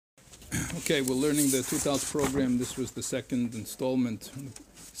Okay, we're learning the 2000 program. This was the second installment,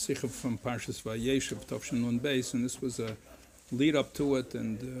 Sikha from Parshas Vayeshev, Tovshin Nun Beis, and this was a lead up to it,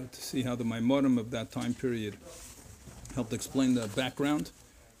 and to see how the Maimorim of that time period helped explain the background.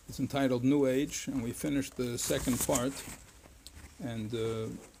 It's entitled New Age, and we finished the second part. And the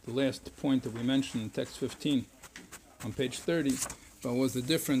last point that we mentioned in text 15 on page 30 was the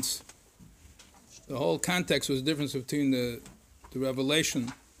difference. The whole context was the difference between the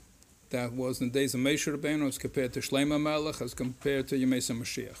revelation that was in the days of Moshe Rabbeinu as compared to Shlomo Melech, as compared to Yemei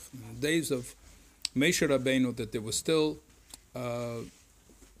Moshiach. In the days of Moshe Rabbeinu, that there was still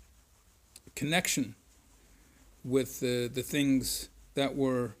connection with the things that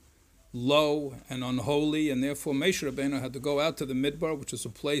were low and unholy, and therefore Moshe Rabbeinu had to go out to the Midbar, which is a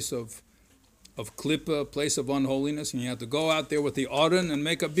place of klippa, a place of unholiness, and he had to go out there with the Aron and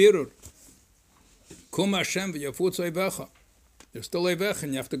make a birur. Kum Hashem v'yafutz oivecha. They're still Eivech,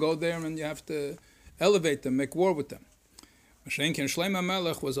 and you have to go there and you have to elevate them, make war with them. Mashenkin Shlomo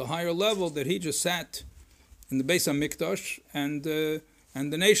Melech was a higher level that he just sat in the Beis HaMikdash, and the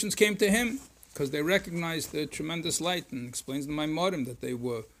nations came to him because they recognized the tremendous light, and explains the Maimorim that they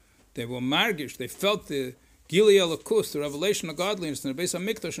were margish, they felt the Gili Elokus, the revelation of godliness in the Beis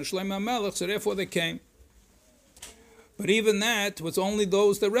HaMikdash and Shlomo Melech, so therefore they came. But even that was only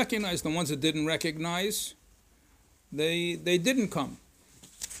those that recognized. The ones that didn't recognize, they didn't come.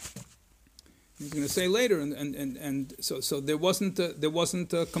 He's going to say later, and so there wasn't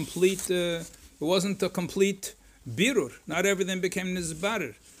a complete birur. Not everything became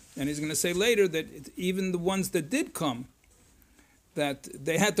nizbarer, and he's going to say later that even the ones that did come, that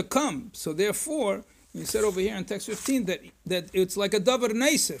they had to come. So therefore, he said over here in text 15 that it's like a davar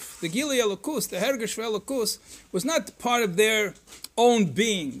neisif. The Gili Elokus, the Hergesh Elokus, was not part of their own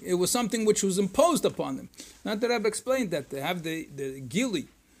being. It was something which was imposed upon them. Not that I've explained that. They have the Gili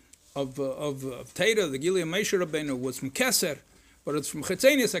of Teira, the Gili of Moshe Rabbeinu was from Keser, but it's from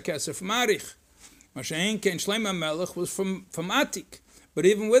Chetzenius HaKeser, from Arich. Mashen Ken Shlomo Melech was from Atik. But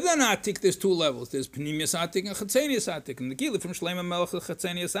even within Atik, there's two levels. There's Pnimius Atik and Chetzenius Atik. And the Gili from Shlomo Melech to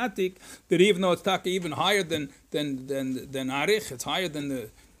Chetzenius Atik, that even though it's taka even higher than Arich, it's higher than the,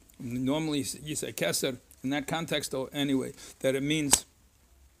 normally you say Keser, in that context, though, anyway, that it means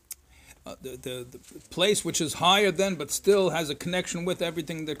the place which is higher than, but still has a connection with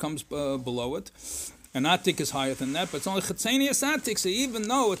everything that comes below it. And Atik is higher than that, but it's only Chetzenius Atik, so even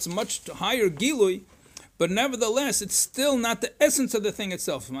though it's a much higher Gilui, but nevertheless, it's still not the essence of the thing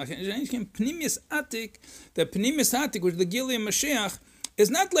itself. Pnimius Atik, the Pnimius Atik, which is the Gili of Moshiach, is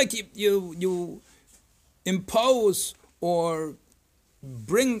not like you impose or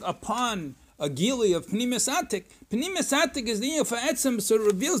bring upon a Gili of Pnimius Atik. Pnimius Atik is the Iyah for Etzem, so it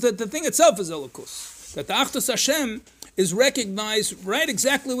reveals that the thing itself is Elokus. That the Achdus Hashem is recognized right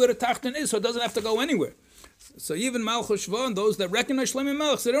exactly where the Tachton is, so it doesn't have to go anywhere. So even Malchus Shva and those that recognize Shlomo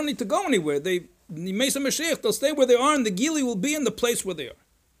Melech, they don't need to go anywhere. The Mesa Mashiach, they'll stay where they are, and the Gili will be in the place where they are.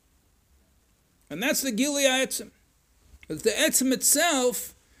 And that's the Gili HaEtzem. The Etzem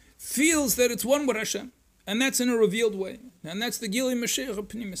itself feels that it's one with Hashem, and that's in a revealed way. And that's the Gili Mashiach of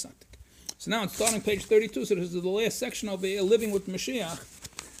Pnimius Atik. So now it's starting page 32, so this is the last section over here, Living with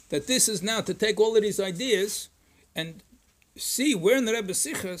Mashiach, that this is now to take all of these ideas and see where in the Rebbe's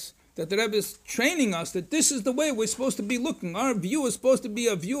Sichas that the Rebbe is training us that this is the way we're supposed to be looking. Our view is supposed to be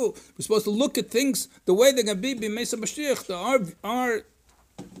a view. We're supposed to look at things the way they're going to be Mesa Mashiach. Our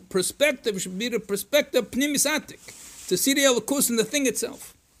perspective should be the perspective Pnimis Atik, to see the Elokus in the thing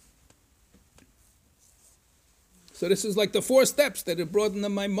itself. So this is like the 4 steps that it brought in the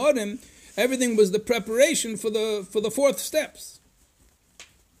Maimorim. Everything was the preparation for the 4th steps.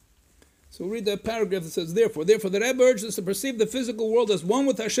 So we'll read the paragraph that says, Therefore the Rebbe urges us to perceive the physical world as one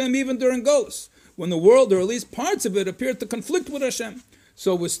with Hashem even during Golus, when the world, or at least parts of it, appear to conflict with Hashem.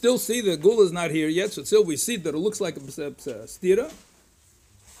 So we still see the Gula is not here yet, so still we see that it looks like a stira.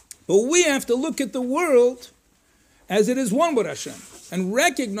 But we have to look at the world as it is one with Hashem, and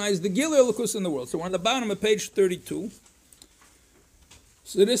recognize the Gilui Elokus in the world. So we're on the bottom of page 32.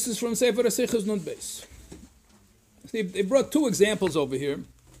 So this is from Sefer HaSichos Nun Beis. They brought 2 examples over here.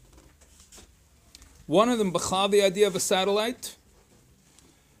 One of them, the idea of a satellite,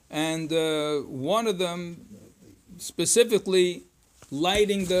 and one of them specifically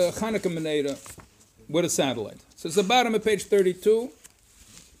lighting the Hanukkah menorah with a satellite. So it's the bottom of page 32,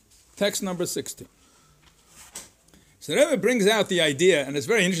 text number 60. So the Rebbe brings out the idea, and it's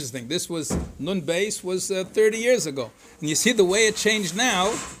very interesting. This was, Nun Beis was 30 years ago. And you see the way it changed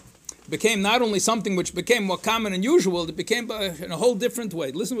now, became not only something which became more common and usual, it became in a whole different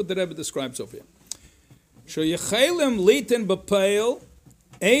way. Listen what the Rebbe describes over here. Shoyechelim litin b'peil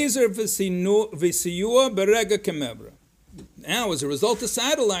Ezer v'siyua berega kemebra. Now, as a result of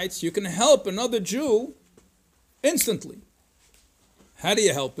satellites, you can help another Jew instantly. How do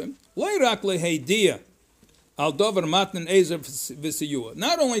you help him? Not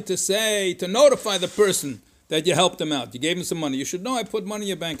only to say, to notify the person that you helped him out. You gave him some money. You should know I put money in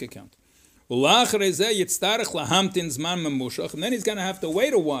your bank account. And then he's going to have to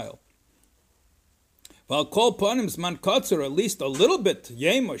wait a while. Or at least a little bit.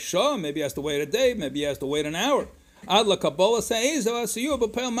 Maybe he has to wait a day. Maybe he has to wait an hour. Until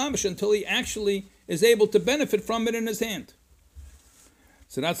he actually is able to benefit from it in his hand.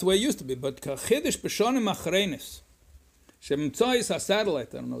 So that's the way it used to be. But Chiddush b'shonim achreinis, shemimtzais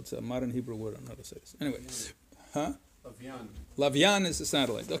ha-satellite. I don't know, it's a modern Hebrew word, I don't know how to say this. Anyway. Lavyan. Lavyan is a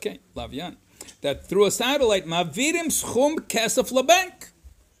satellite. Okay, Lavyan. That through a satellite, mavirim schum kesef labank.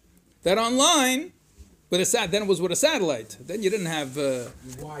 That online, with then it was with a satellite. Then you didn't have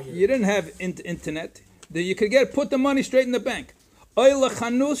internet. That you could put the money straight in the bank. Oy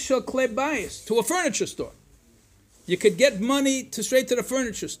lechanus shel klei bayis, to a furniture store. You could get money straight to the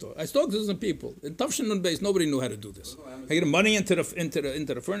furniture store. I spoke to some people in Tafshin Nun Beis. Nobody knew how to do this. I get money into the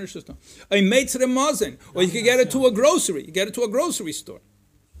furniture store. I made to the mazen, or you could get it to a grocery. You get it to a grocery store.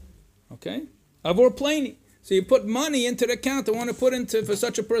 Okay, avor plani. So you put money into the account. I want to put into for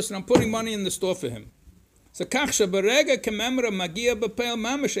such a person. I'm putting money in the store for him. So kachsha berega kememra magia b'peil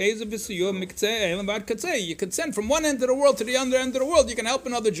mamash eizav v'siyur miktzeh elam b'ad katzeh. You can send from one end of the world to the other end of the world. You can help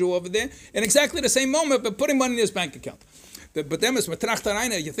another Jew over there in exactly the same moment, but putting money in his bank account. But then it's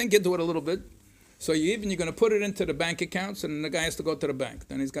matrachtarayna. You think into it a little bit. So you're going to put it into the bank accounts, and the guy has to go to the bank.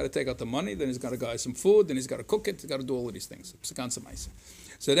 Then he's got to take out the money. Then he's got to buy some food. Then he's got to cook it. He's got to do all of these things.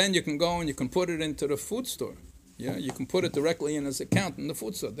 So then you can go and you can put it into the food store. Yeah, you can put it directly in his account in the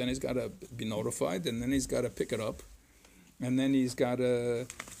food store. Then he's got to be notified, and then he's got to pick it up, and then he's got to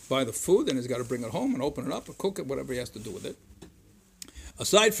buy the food, and he's got to bring it home and open it up or cook it, whatever he has to do with it.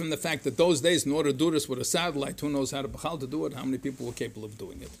 Aside from the fact that those days, in order to do this with a satellite, who knows how to do it, how many people were capable of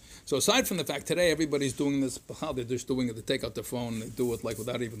doing it. So aside from the fact today everybody's doing this, they're just doing it, they take out their phone, they do it like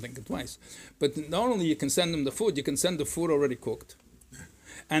without even thinking twice. But not only you can send them the food, you can send the food already cooked.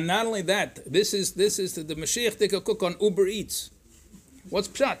 And not only that, this is the Moshiach, they could cook on Uber Eats. What's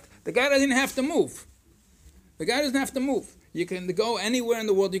pshat? The guy doesn't have to move. You can go anywhere in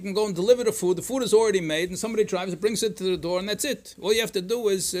the world, you can go and deliver the food is already made, and somebody drives it, brings it to the door, and that's it. All you have to do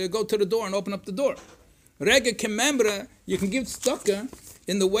is go to the door and open up the door. Rega kemembra, you can give tzedakah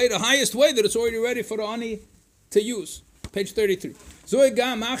in the highest way that it's already ready for the ani to use. Page 33. Zoi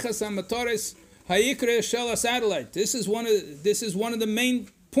gam achas amatoris hayikre shel satellite. This is one of the main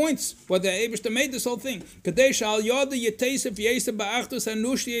points where the Eibishter made this whole thing.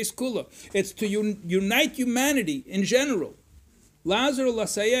 It's to unite humanity in general. That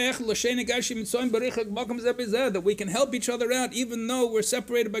we can help each other out even though we're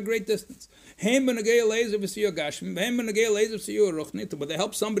separated by great distance. But they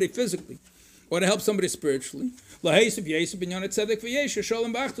help somebody physically or to help somebody spiritually. The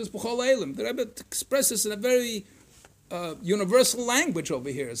Rebbe expresses in a very universal language over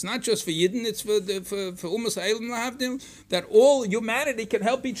here. It's not just for Yidden, it's for Umas Ha'elim Lahavdim, that all humanity can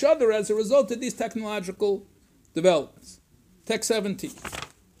help each other as a result of these technological developments. Text 17.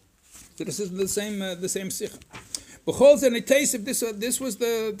 So this is the same sikha. This was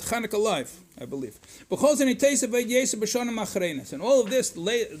the Chanukah life, I believe. And all of this,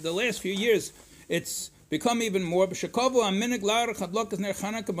 the last few years, it's become even more. That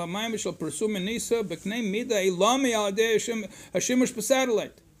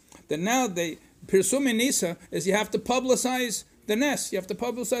now they Pirsum Nisa is you have to publicize the Nes, you have to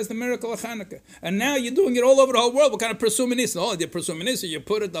publicize the miracle of Chanukah. And now you're doing it all over the whole world. What kind of Pirsum Nisa? Oh, the Pirsum Nisa, you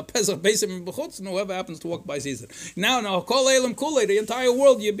put it the Pesach Beisim in Bechutz, and whoever happens to walk by sees it. Now, Kol Elam Kulei, the entire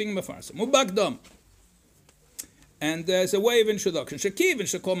world you're being mefarsim. Mubakdam. And there's a way of introduction. Since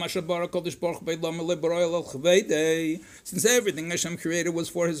everything Hashem created was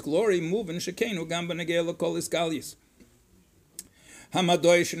for His glory, move in Shekenu Gamba Negela Kol Iskalis.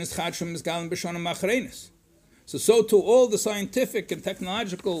 Hamadoish and Ischadshim Isgalim B'Shonim Achreinis. So to all the scientific and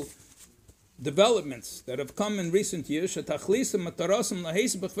technological developments that have come in recent years, that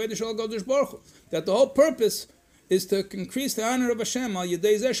the whole purpose is to increase the honor of Hashem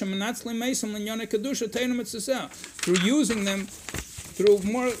through using them through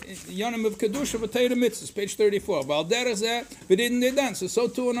more yonim of kedusha v'teira mitzvahs. Page 34. So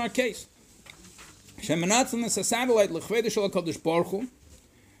too in our case, a satellite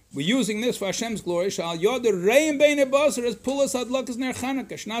we're using this for Hashem's glory. Shal yoder reim beine baser as pulas adlakas ner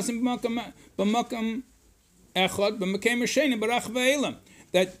Chanukah shnasim b'makam echad b'makem sheni barach ve'elam.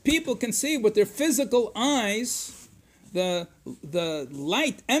 that people can see with their physical eyes the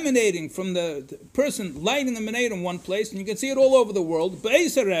light emanating from the person lighting emanating in one place, and you can see it all over the world. At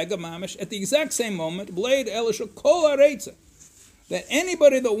the exact same moment, that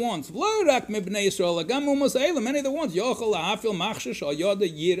anybody that wants, many that wants,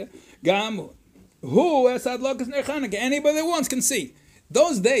 anybody that wants can see.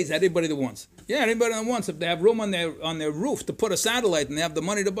 Those days, anybody that wants. Yeah, anybody that wants. If they have room on their roof to put a satellite and they have the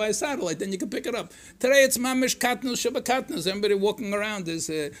money to buy a satellite, then you can pick it up. Today it's mamish katnus shabakatnus. Everybody walking around is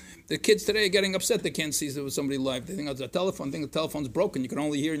the kids today are getting upset. They can't see there was somebody live. They think it's a telephone. They think the telephone's broken. You can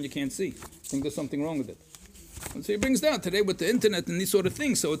only hear and you can't see. I think there's something wrong with it. And so he brings down today with the internet and these sort of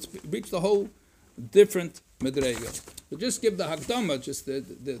things. So it's reached a whole different medrega. But just give the hakdama.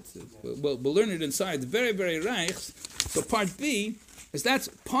 We'll learn it inside. Very, very reich. So part B. Is that's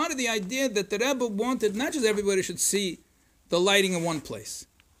part of the idea that the Rebbe wanted, not just everybody should see the lighting in one place.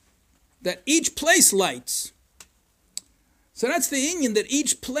 That each place lights. So that's the inyan, that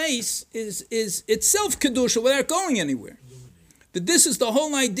each place is itself Kedusha without going anywhere. That this is the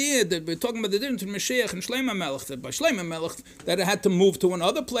whole idea that we're talking about the difference between Moshiach and Shlomo Melech, that by Shlomo Melech, that it had to move to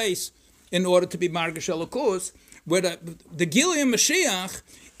another place in order to be Margish Elokus, where the Gilui of Moshiach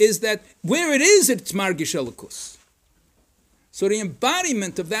is that where it is, it's Margish Elokus. So the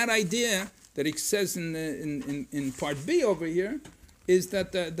embodiment of that idea that he says in part B over here is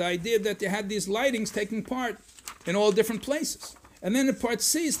that the idea that you had these lightings taking part in all different places. And then in part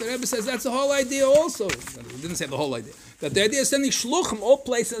C, the Rebbe says that's the whole idea also. He didn't say the whole idea. That the idea of sending shluchim all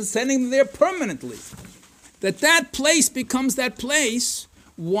places, sending them there permanently. That place becomes that place.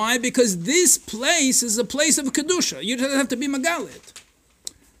 Why? Because this place is a place of Kedusha. You don't have to be Magalit.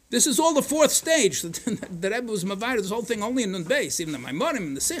 This is all the fourth stage. The Rebbe was Mavayr, this whole thing only in Nun Beis, even the Maimorim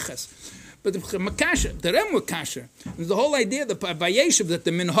and the Sichas. But the Rebbe was Kasher. There's the whole idea, the Vayeshev, that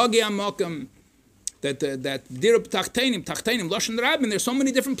the Minhagi Amokim, that Dirub Tachtenim, Lashon Rabbin, there's so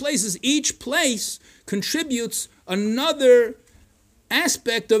many different places. Each place contributes another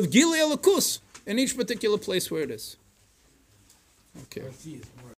aspect of Gilui Elokus in each particular place where it is. Okay.